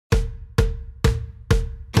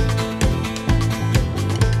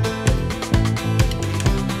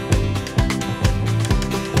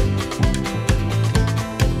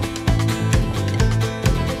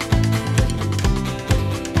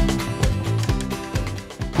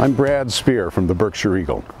I'm Brad Spear from the Berkshire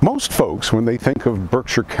Eagle. Most folks, when they think of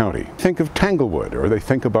Berkshire County, think of Tanglewood, or they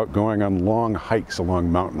think about going on long hikes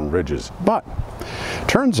along mountain ridges. But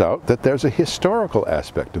turns out that there's a historical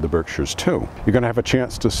aspect to the Berkshires too. You're going to have a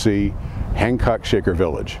chance to see Hancock Shaker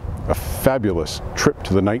Village. A fabulous trip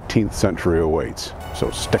to the 19th century awaits, so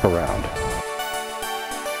stick around.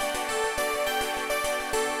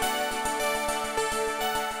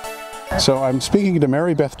 So I'm speaking to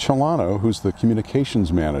Mary Beth Celano, who's the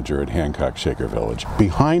communications manager at Hancock Shaker Village.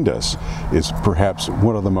 Behind us is perhaps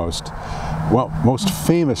one of the most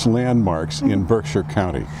famous landmarks in Berkshire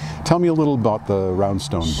County. Tell me a little about the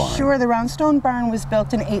Roundstone Barn. Sure, the Roundstone Barn was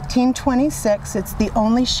built in 1826. It's the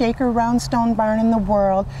only Shaker roundstone barn in the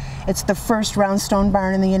world. It's the first roundstone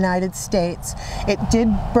barn in the United States. It did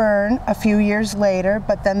burn a few years later,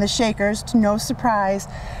 but then the Shakers, to no surprise,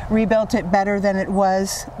 rebuilt it better than it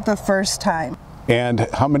was the first time. And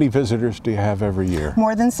how many visitors do you have every year?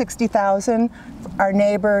 More than 60,000, our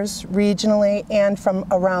neighbors, regionally, and from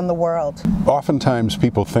around the world. Oftentimes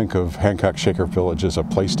people think of Hancock Shaker Village as a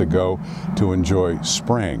place to go to enjoy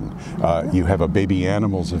spring. You have a baby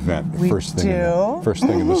animals event first thing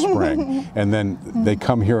in the spring. And then they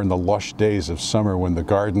come here in the lush days of summer when the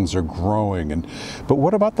gardens are growing. But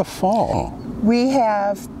what about the fall? We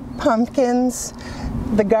have pumpkins,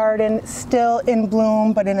 the garden still in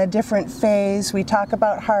bloom but in a different phase. We talk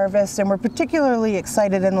about harvest, and we're particularly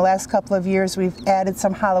excited in the last couple of years we've added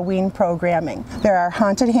some Halloween programming. There are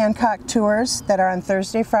haunted Hancock tours that are on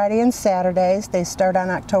Thursday, Friday, and Saturdays. They start on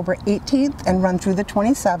October 18th and run through the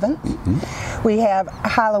 27th. We have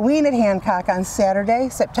Halloween at Hancock on Saturday,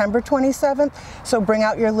 September 27th, so bring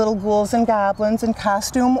out your little ghouls and goblins in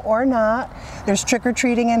costume or not. There's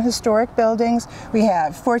trick-or-treating in historic buildings. We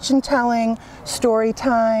have fortune-telling, story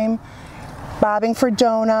time, bobbing for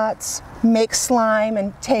donuts, make slime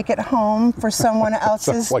and take it home for someone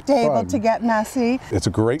else's table to get messy. It's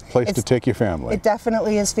a great place to take your family. It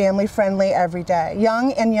definitely is family friendly every day.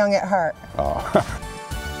 Young and young at heart. Oh.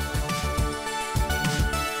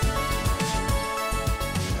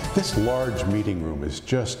 This large meeting room is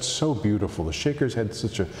just so beautiful. The Shakers had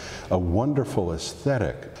such a wonderful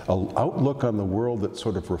aesthetic, an outlook on the world that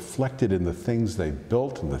sort of reflected in the things they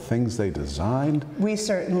built and the things they designed. We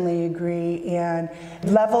certainly agree, and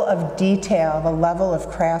level of detail, the level of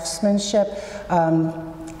craftsmanship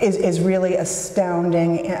is really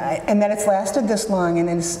astounding, and that it's lasted this long and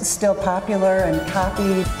is still popular and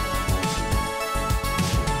copied.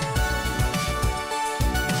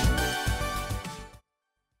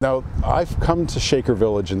 Now, I've come to Shaker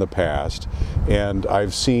Village in the past, and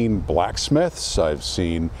I've seen blacksmiths, I've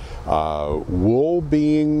seen wool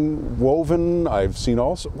being woven, I've seen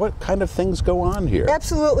what kind of things go on here?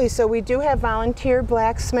 Absolutely. So we do have volunteer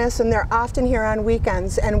blacksmiths, and they're often here on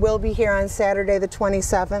weekends, and will be here on Saturday the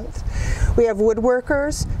 27th. We have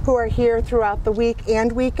woodworkers who are here throughout the week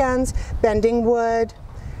and weekends, bending wood,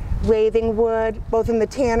 lathing wood, both in the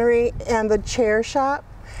tannery and the chair shop.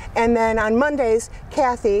 And then on Mondays,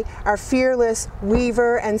 Kathy, our fearless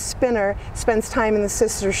weaver and spinner, spends time in the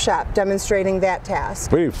sister's shop demonstrating that task.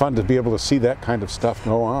 Pretty fun to be able to see that kind of stuff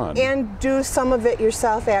go on. And do some of it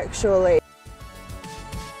yourself, actually.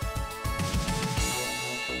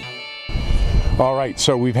 All right,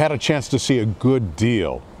 so we've had a chance to see a good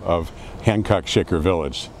deal of Hancock Shaker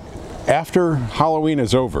Village. After Halloween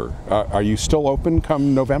is over, are you still open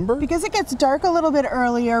come November? Because it gets dark a little bit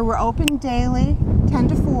earlier, we're open daily, 10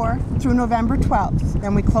 to 4 through November 12th.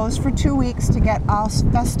 Then we close for 2 weeks to get all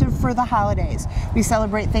festive for the holidays. We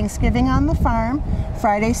celebrate Thanksgiving on the farm,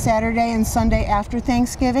 Friday, Saturday, and Sunday after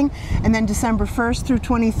Thanksgiving, and then December 1st through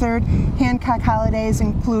 23rd. Hancock holidays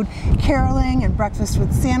include caroling and breakfast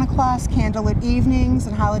with Santa Claus, candlelit evenings,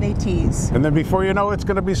 and holiday teas. And then before you know it, it's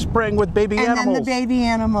going to be spring with baby animals. And then the baby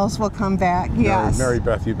animals will come back, yes. Mary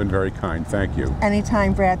Beth, you've been very kind. Thank you.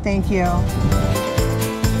 Anytime, Brad. Thank you.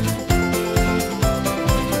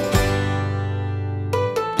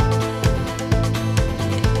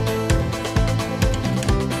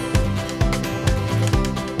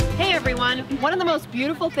 One of the most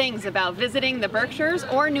beautiful things about visiting the Berkshires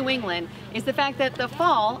or New England is the fact that the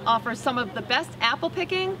fall offers some of the best apple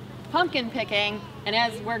picking, pumpkin picking, and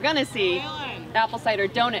as we're gonna see, apple cider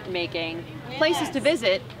donut making places to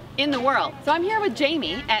visit in the world. So I'm here with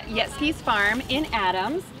Jamie at Jaeschke's farm in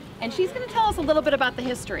Adams, and she's gonna tell us a little bit about the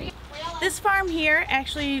history. This farm here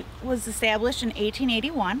actually was established in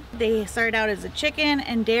 1881. They started out as a chicken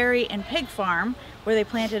and dairy and pig farm where they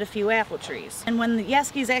planted a few apple trees. And when the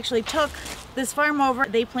Jaeschkes actually took this farm over,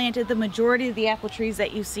 they planted the majority of the apple trees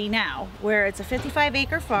that you see now, where it's a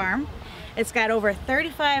 55-acre farm. It's got over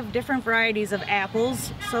 35 different varieties of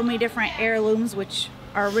apples, so many different heirlooms, which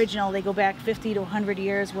are original. They go back 50 to 100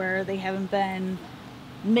 years where they haven't been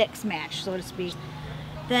mix matched, so to speak.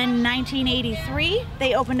 Then 1983,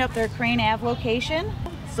 they opened up their Crane Ave location.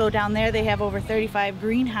 So down there they have over 35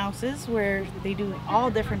 greenhouses where they do all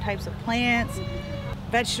different types of plants,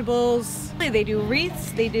 vegetables. They do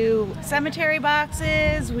wreaths, they do cemetery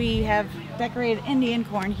boxes, we have decorated Indian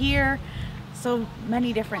corn here. So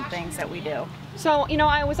many different things that we do. So, you know,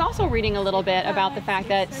 I was also reading a little bit about the fact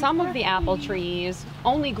that some of the apple trees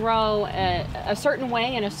only grow a certain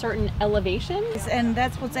way in a certain elevation. And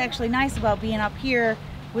that's what's actually nice about being up here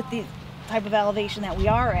with the type of elevation that we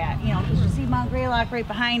are at, you know, because you see Mount Greylock right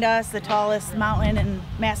behind us, the tallest mountain in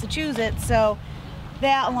Massachusetts. So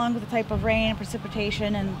that, along with the type of rain and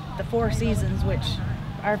precipitation and the 4 seasons, which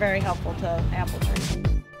are very helpful to apple trees.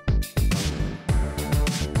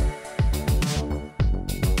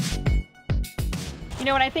 You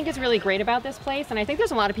know what I think is really great about this place, and I think there's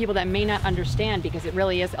a lot of people that may not understand because it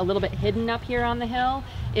really is a little bit hidden up here on the hill,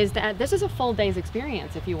 is that this is a full day's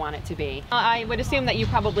experience if you want it to be. I would assume that you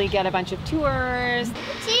probably get a bunch of tours,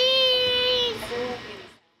 cheese,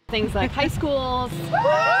 things like high schools,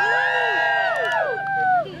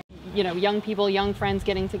 you know, young people, young friends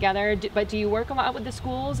getting together. But do you work a lot with the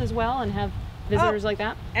schools as well and have visitors like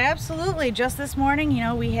that? Absolutely. Just this morning, you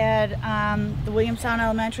know, we had the Williamstown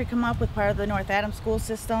Elementary come up with part of the North Adams school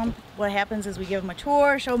system. What happens is we give them a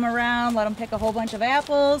tour, show them around, let them pick a whole bunch of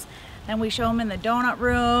apples, then we show them in the donut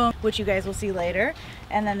room, which you guys will see later,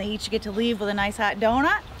 and then they each get to leave with a nice hot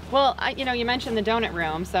donut. Well, you know, you mentioned the donut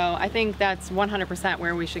room, so I think that's 100%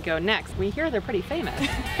 where we should go next. We hear they're pretty famous.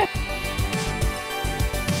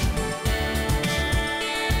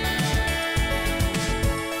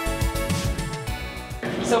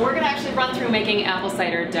 So we're gonna actually run through making apple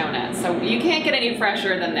cider donuts. So you can't get any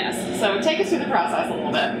fresher than this. So take us through the process a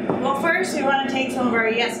little bit. Well, first we want to take some of our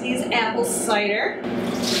Jaeschke's apple cider.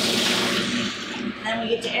 Then we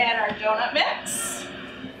get to add our donut mix.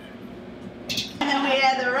 And then we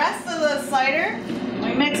add the rest of the cider.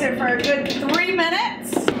 We mix it for a good 3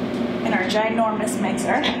 minutes in our ginormous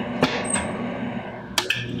mixer.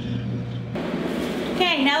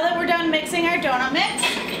 Okay, now that we're done mixing our donut mix,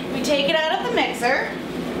 we take it out of the mixer.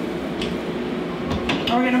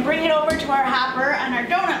 And we're going to bring it over to our hopper on our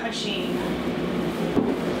donut machine.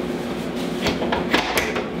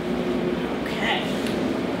 Okay.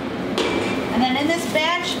 And then in this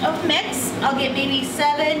batch of mix, I'll get maybe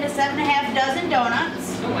 7 to 7.5 dozen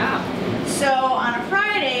donuts. Oh, wow. So on a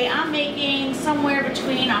Friday, I'm making somewhere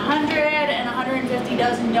between 100 and 150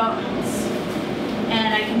 dozen donuts.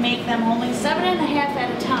 And I can make them only 7.5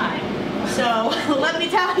 at a time. So let me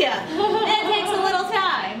tell you, it takes a little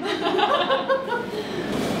time.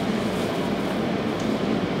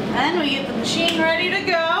 And we get the machine ready to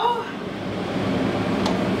go.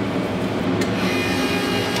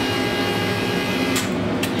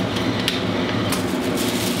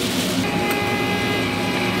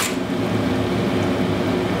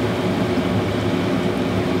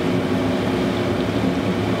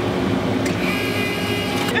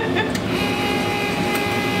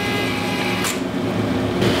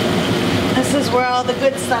 This is where all the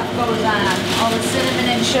good stuff goes on, all the cinnamon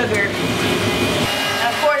and sugar. And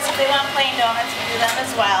of course, if they want plain donuts, we do them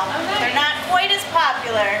as well. Okay. They're not quite as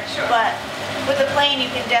popular, sure, but with the plain, you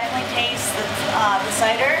can definitely taste the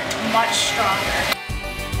cider much stronger.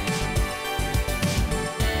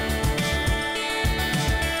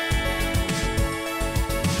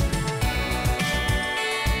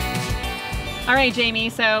 All right, Jamie,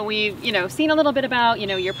 so we've, seen a little bit about,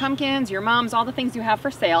 your pumpkins, your mums, all the things you have for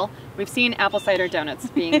sale. We've seen apple cider donuts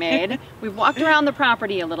being made. We've walked around the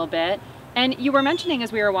property a little bit. And you were mentioning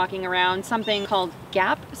as we were walking around something called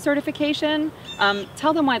GAP certification.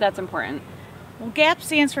 Tell them why that's important. Well, GAP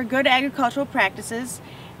stands for Good Agricultural Practices,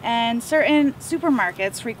 and certain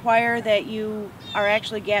supermarkets require that you are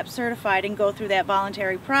actually GAP certified and go through that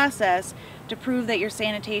voluntary process to prove that your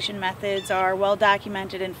sanitation methods are well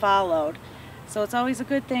documented and followed. So it's always a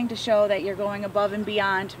good thing to show that you're going above and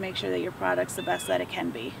beyond to make sure that your product's the best that it can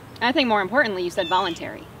be. I think more importantly, you said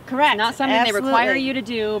voluntary. Correct. It's not something Absolutely. They require you to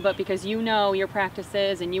do, but because you know your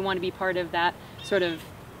practices and you want to be part of that sort of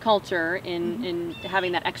culture in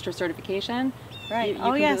having that extra certification. Right. You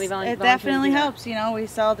oh yes, it definitely helps. We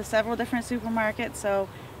sell to several different supermarkets, so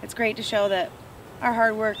it's great to show that our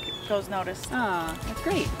hard work goes noticed. Ah, that's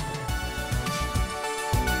great.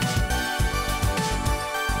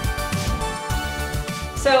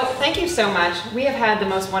 So thank you so much. We have had the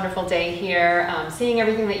most wonderful day here, seeing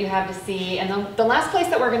everything that you have to see. And the last place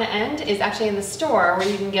that we're going to end is actually in the store, where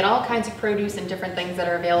you can get all kinds of produce and different things that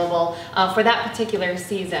are available for that particular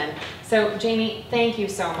season. So Jamie, thank you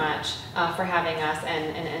so much for having us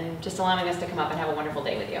and just allowing us to come up and have a wonderful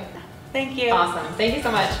day with you. Thank you. Awesome. Thank you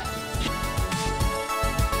so much.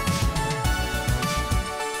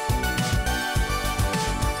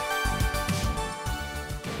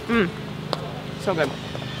 So good.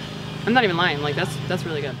 I'm not even lying, like that's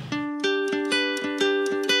really good.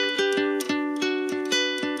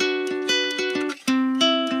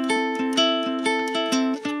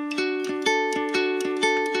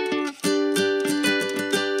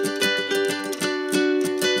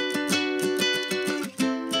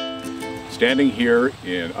 Standing here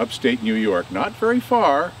in upstate New York, not very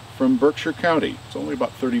far from Berkshire County. It's only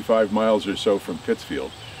about 35 miles or so from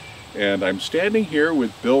Pittsfield. And I'm standing here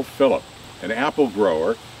with Bill Phillip, an apple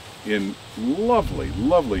grower in lovely,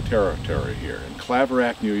 lovely territory here in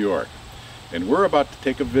Claverack, New York. And we're about to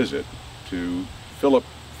take a visit to Phillip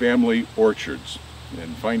Family Orchards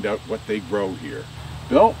and find out what they grow here.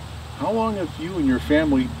 Bill, how long have you and your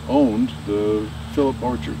family owned the Phillip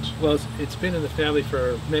Orchards? Well, it's been in the family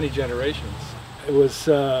for many generations. It was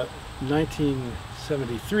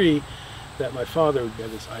 1973 that my father had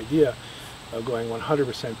this idea of going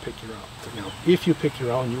 100% pick your own. You know, if you pick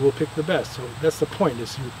your own, you will pick the best. So that's the point,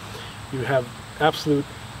 is you have absolute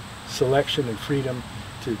selection and freedom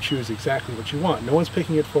to choose exactly what you want. No one's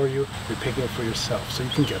picking it for you, you're picking it for yourself, so you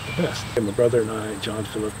can get the best. And my brother and I, John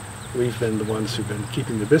Phillip, we've been the ones who've been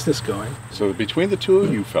keeping the business going. So between the two of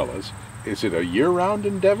you fellas, is it a year-round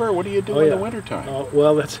endeavor? What do you do in the wintertime?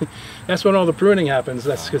 Well, that's when all the pruning happens.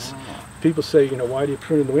 That's because people say, you know, why do you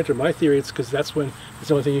prune in the winter? My theory is because that's when it's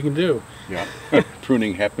the only thing you can do. Yeah,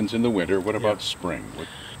 pruning happens in the winter. What about spring?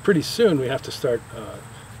 Pretty soon we have to start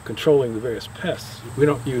controlling the various pests. We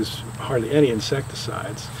don't use hardly any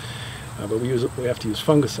insecticides, but we have to use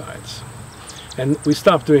fungicides. And we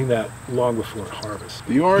stopped doing that long before harvest.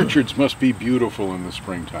 The orchards must be beautiful in the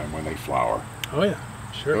springtime when they flower. Oh yeah,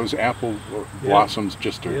 sure. Those apple blossoms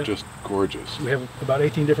just are just gorgeous. We have about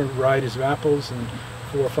 18 different varieties of apples and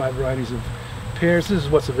 4 or 5 varieties of pears. This is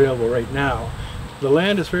what's available right now. The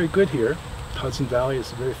land is very good here. Hudson Valley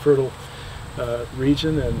is a very fertile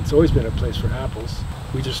region, and it's always been a place for apples.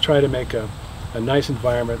 We just try to make a nice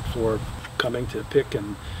environment for coming to pick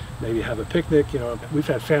and maybe have a picnic. You know, we've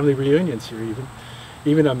had family reunions here,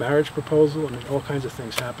 even a marriage proposal. I mean, all kinds of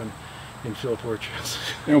things happen in Phillip Orchards.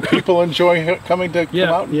 You know, people enjoy coming to come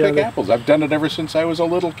out and pick apples. I've done it ever since I was a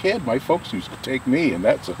little kid. My folks used to take me, and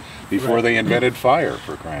that's before they invented fire,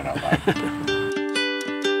 for crying out loud.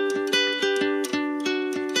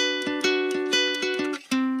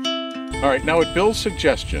 All right, now at Bill's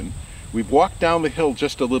suggestion, we've walked down the hill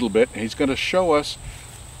just a little bit, and he's going to show us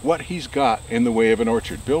what he's got in the way of an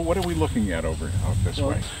orchard. Bill, what are we looking at out this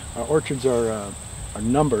way? Our orchards are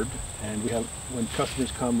numbered, and we have, when customers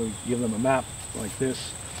come, we give them a map like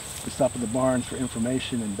this. We stop at the barns for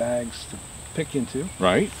information and bags to pick into.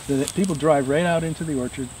 Right. Then people drive right out into the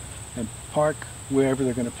orchard and park wherever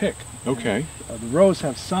they're going to pick. Okay. And, the rows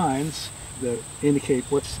have signs that indicate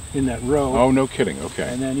what's in that row. Oh, no kidding. Okay.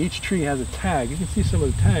 And then each tree has a tag. You can see some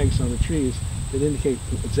of the tags on the trees that indicate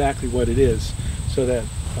exactly what it is, so that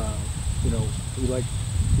you know, we like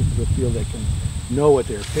people to feel they can know what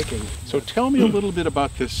they're picking. So tell me a little bit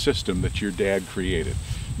about this system that your dad created.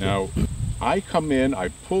 Now, I come in, I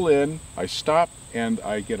pull in, I stop, and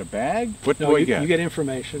I get a bag? What do I get? You get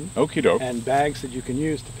information. Okie doke. And bags that you can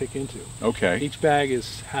use to pick into. Okay. Each bag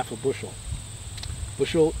is half a bushel.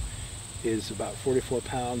 Bushel is about 44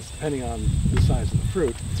 pounds, depending on the size of the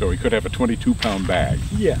fruit. So we could have a 22-pound bag.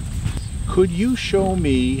 Yeah. Could you show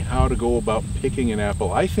me how to go about picking an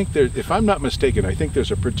apple? I think there, if I'm not mistaken, I think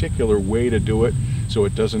there's a particular way to do it so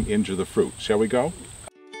it doesn't injure the fruit. Shall we go?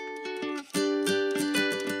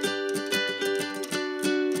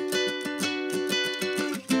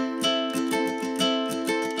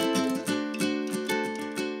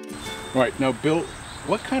 All right, now Bill,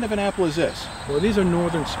 what kind of an apple is this? Well, these are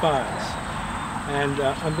northern spies, and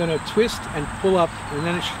I'm going to twist and pull up, and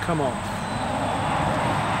then it should come off.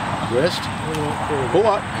 Twist, pull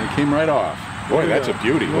up, and it came right off. Boy, that's a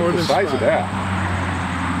beauty. Look at the size of that.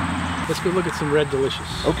 Let's go look at some Red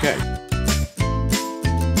Delicious. Okay.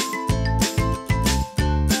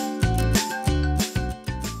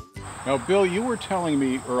 Now, Bill, you were telling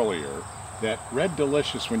me earlier that Red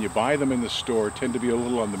Delicious, when you buy them in the store, tend to be a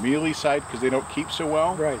little on the mealy side because they don't keep so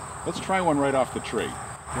well. Right. Let's try one right off the tree.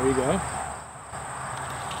 There you go.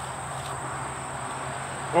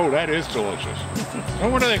 Oh, that is delicious.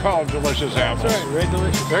 And what do they call them? Delicious apples? That's right, Red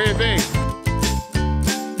Delicious. There you be.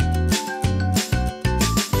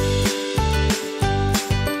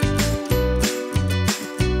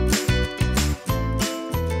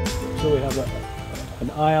 So we have an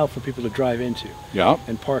aisle for people to drive into Yeah.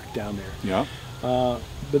 and park down there. Yeah.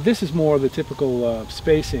 But this is more the typical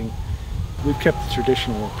spacing. We've kept the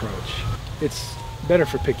traditional approach. It's better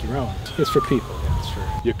for pick your own. It's for people, yeah, it's for...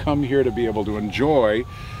 You come here to be able to enjoy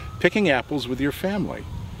picking apples with your family.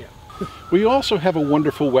 Yeah. We also have a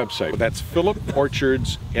wonderful website. That's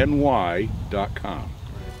philiporchardsny.com.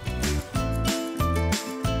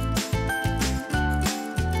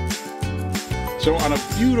 So on a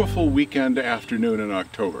beautiful weekend afternoon in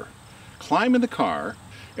October, climb in the car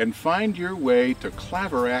and find your way to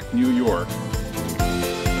Claverack, New York.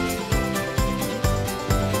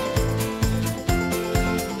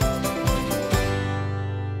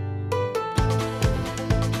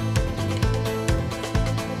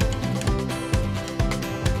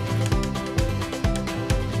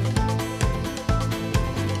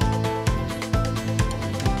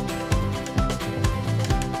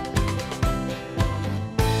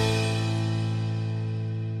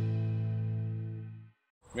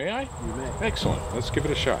 May I? You may. Excellent. Let's give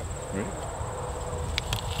it a shot. Right?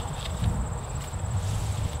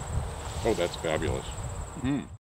 Oh, that's fabulous.